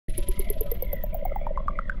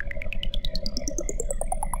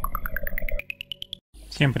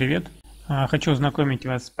Всем привет! Хочу знакомить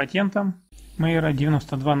вас с патентом Мейера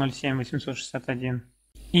 9207-861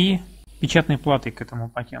 и печатной платой к этому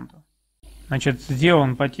патенту. Значит,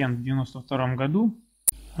 сделан патент в 1992 году.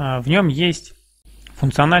 В нем есть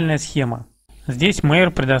функциональная схема. Здесь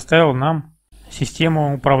Мейер предоставил нам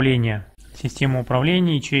систему управления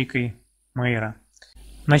ячейкой Мейера.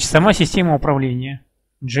 Значит, сама система управления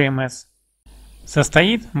GMS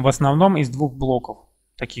состоит в основном из двух блоков,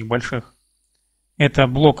 таких больших. Это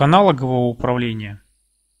блок аналогового управления.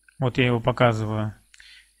 Вот я его показываю.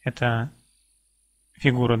 Это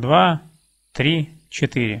фигура 2, 3,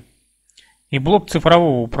 4. И блок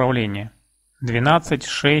цифрового управления. 12,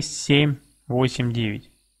 6, 7, 8,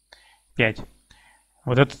 9, 5.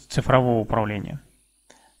 Вот это цифрового управления.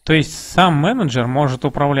 То есть сам менеджер может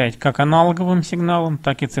управлять как аналоговым сигналом,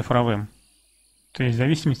 так и цифровым. То есть в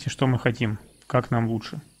зависимости, что мы хотим, как нам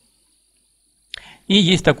лучше. И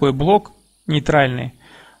есть такой блок нейтральный.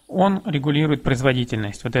 Он регулирует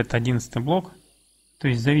производительность. Вот это 11-й блок. То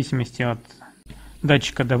есть в зависимости от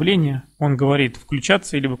датчика давления он говорит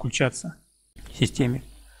включаться или выключаться в системе.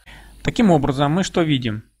 Таким образом мы что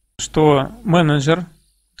видим? Что менеджер,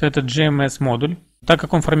 вот этот GMS модуль, так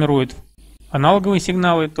как он формирует аналоговые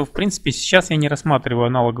сигналы, то в принципе сейчас я не рассматриваю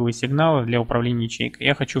аналоговые сигналы для управления ячейкой.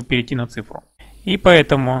 Я хочу перейти на цифру. И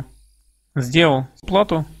поэтому сделал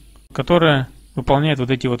плату, которая выполняет вот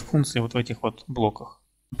эти вот функции вот в этих вот блоках.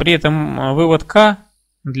 При этом вывод К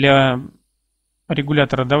для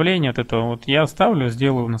регулятора давления, вот этого вот я оставлю,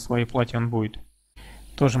 сделаю на своей плате, он будет.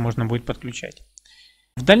 Тоже можно будет подключать.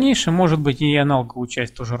 В дальнейшем, может быть, и аналоговую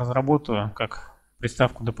часть тоже разработаю, как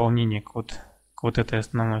приставку дополнения к вот этой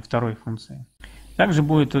основной второй функции. Также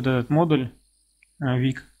будет вот этот модуль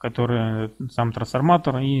VIC, который сам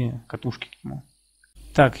трансформатор и катушки к нему.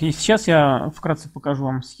 Так, и сейчас я вкратце покажу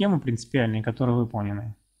вам схемы принципиальные, которые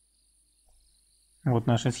выполнены. Вот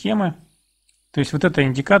наши схемы. То есть вот это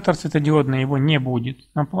индикатор светодиодный, его не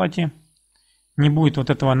будет на плате. Не будет вот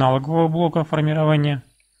этого аналогового блока формирования.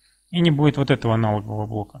 И не будет вот этого аналогового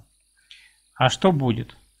блока. А что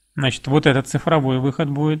будет? Значит, вот этот цифровой выход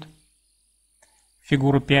будет.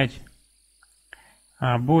 Фигура 5.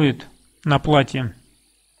 Будет на плате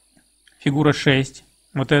фигура 6.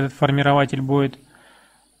 Вот этот формирователь будет.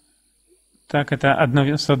 Так, это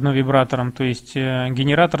с одной вибратором, то есть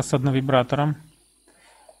генератор с одной вибратором.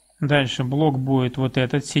 Дальше блок будет вот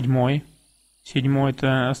этот, 7. 7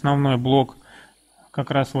 это основной блок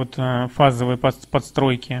как раз вот фазовой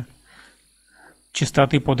подстройки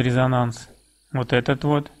частоты под резонанс. Вот этот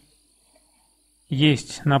вот.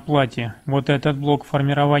 Есть на плате вот этот блок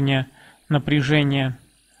формирования напряжения,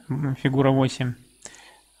 фигура 8.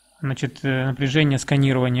 Значит, напряжение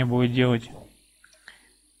сканирования будет делать.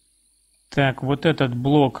 Так, вот этот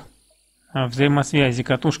блок взаимосвязи,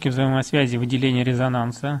 катушки взаимосвязи, выделения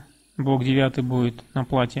резонанса. Блок 9 будет на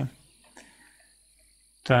плате.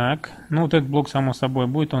 Так, ну вот этот блок само собой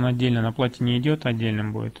будет, он отдельно на плате не идет,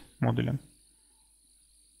 отдельным будет модулем.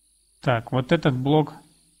 Так, вот этот блок,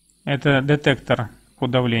 это детектор по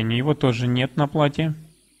давлению, его тоже нет на плате.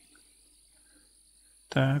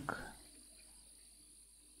 Так.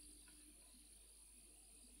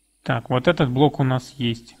 Так, вот этот блок у нас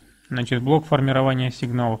есть. Значит, блок формирования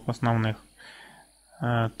сигналов основных.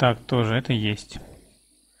 Так, тоже это есть.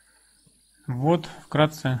 Вот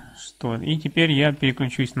вкратце что. И теперь я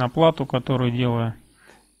переключусь на плату, которую делаю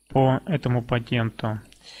по этому патенту.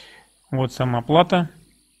 Вот сама плата.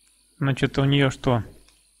 Значит, у нее что?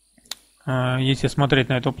 Если смотреть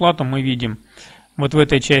на эту плату, мы видим, вот в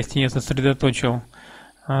этой части я сосредоточил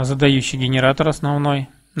задающий генератор основной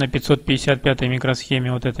на 555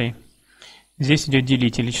 микросхеме вот этой. Здесь идет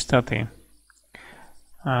делитель частоты.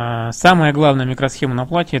 Самая главная микросхема на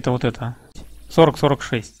плате это вот эта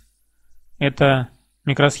 4046. Это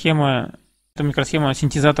микросхема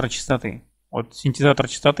синтезатора частоты. Вот синтезатор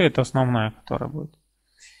частоты это основная, которая будет.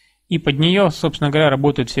 И под нее, собственно говоря,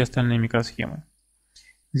 работают все остальные микросхемы.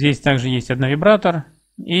 Здесь также есть один вибратор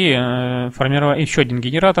и еще один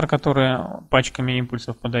генератор, который пачками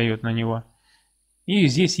импульсов подает на него. И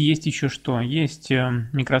здесь есть еще что? Есть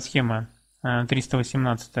микросхема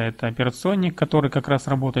 318, это операционник, который как раз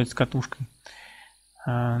работает с катушкой.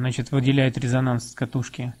 Значит, выделяет резонанс с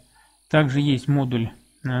катушки. Также есть модуль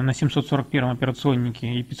на 741 операционнике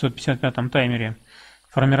и 555 таймере.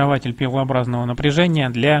 Формирователь пилообразного напряжения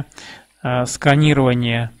для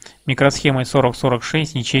сканирования микросхемой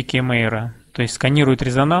 4046 ячейки Мейера. То есть сканирует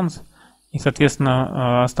резонанс и,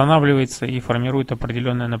 соответственно, останавливается и формирует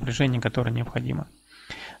определенное напряжение, которое необходимо.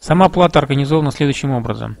 Сама плата организована следующим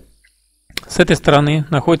образом. С этой стороны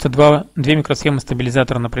находятся две микросхемы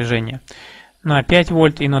стабилизатора напряжения на 5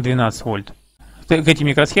 вольт и на 12 вольт. к этим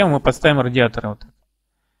микросхемам мы подставим радиаторы вот так,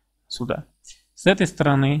 сюда. С этой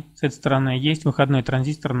стороны есть выходной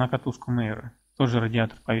транзистор на катушку Мейера. Тоже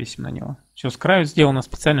радиатор повесим на него. Все с краю сделано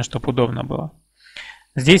специально, чтобы удобно было.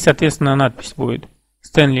 Здесь, соответственно, надпись будет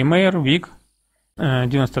Stanley Мейер VIC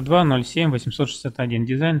 9207-861.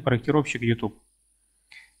 Дизайн, проектировщик, YouTube.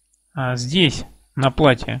 Здесь на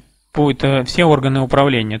плате будут все органы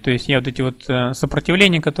управления. То есть я вот эти вот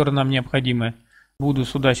сопротивления, которые нам необходимы, буду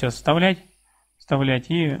сюда сейчас вставлять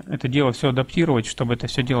и это дело все адаптировать, чтобы это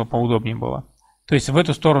все дело поудобнее было. То есть в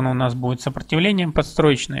эту сторону у нас будет сопротивление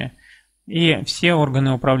подстроечное и все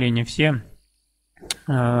органы управления, все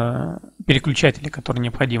переключатели, которые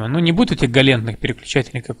необходимы. Но не будет этих галентных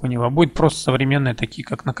переключателей, как у него, а будет просто современные, такие,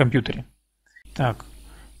 как на компьютере. Так,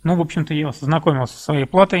 ну, в общем-то, я ознакомился со своей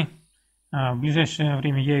платой. В ближайшее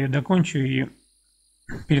время я ее докончу и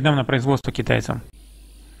передам на производство китайцам.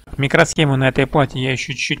 Микросхему на этой плате я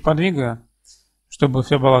еще чуть-чуть подвигаю, чтобы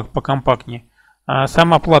все было покомпактнее. А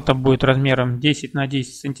сама плата будет размером 10 на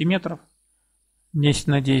 10 сантиметров. 10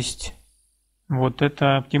 на 10. Вот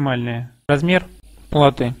это оптимальный размер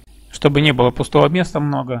платы, чтобы не было пустого места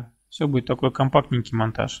много. Все будет такой компактненький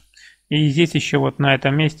монтаж. И здесь еще вот на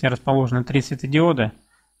этом месте расположены 3 светодиода,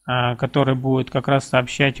 которые будут как раз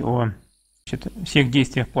сообщать о всех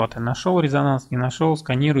действиях платы. Нашел резонанс, не нашел,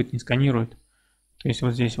 сканирует, не сканирует. То есть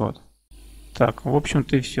вот здесь вот. Так, в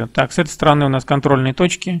общем-то и все. Так, с этой стороны у нас контрольные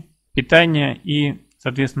точки, питание и,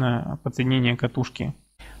 соответственно, подсоединение катушки.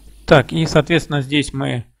 Так, и, соответственно, здесь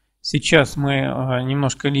сейчас мы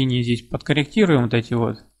немножко линии здесь подкорректируем, вот эти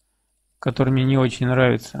вот, которые мне не очень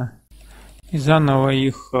нравятся. И заново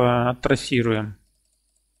их оттрассируем.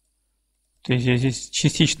 То есть здесь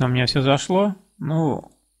частично у меня все зашло.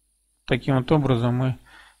 Ну, таким вот образом мы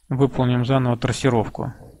выполним заново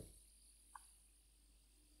трассировку.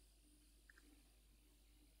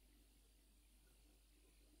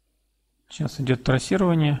 Сейчас идет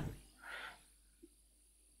трассирование.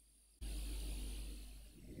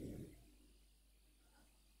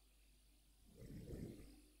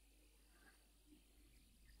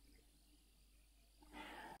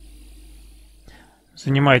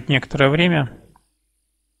 Занимает некоторое время.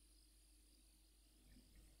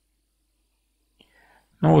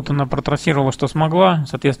 Ну вот она протрассировала, что смогла.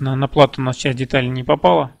 Соответственно, на плату у нас часть деталей не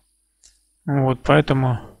попала. Вот,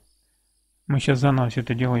 поэтому мы сейчас заново все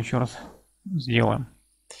это дело еще раз сделаем.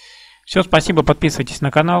 Все, спасибо, подписывайтесь на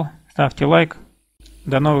канал, ставьте лайк.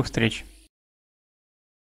 До новых встреч.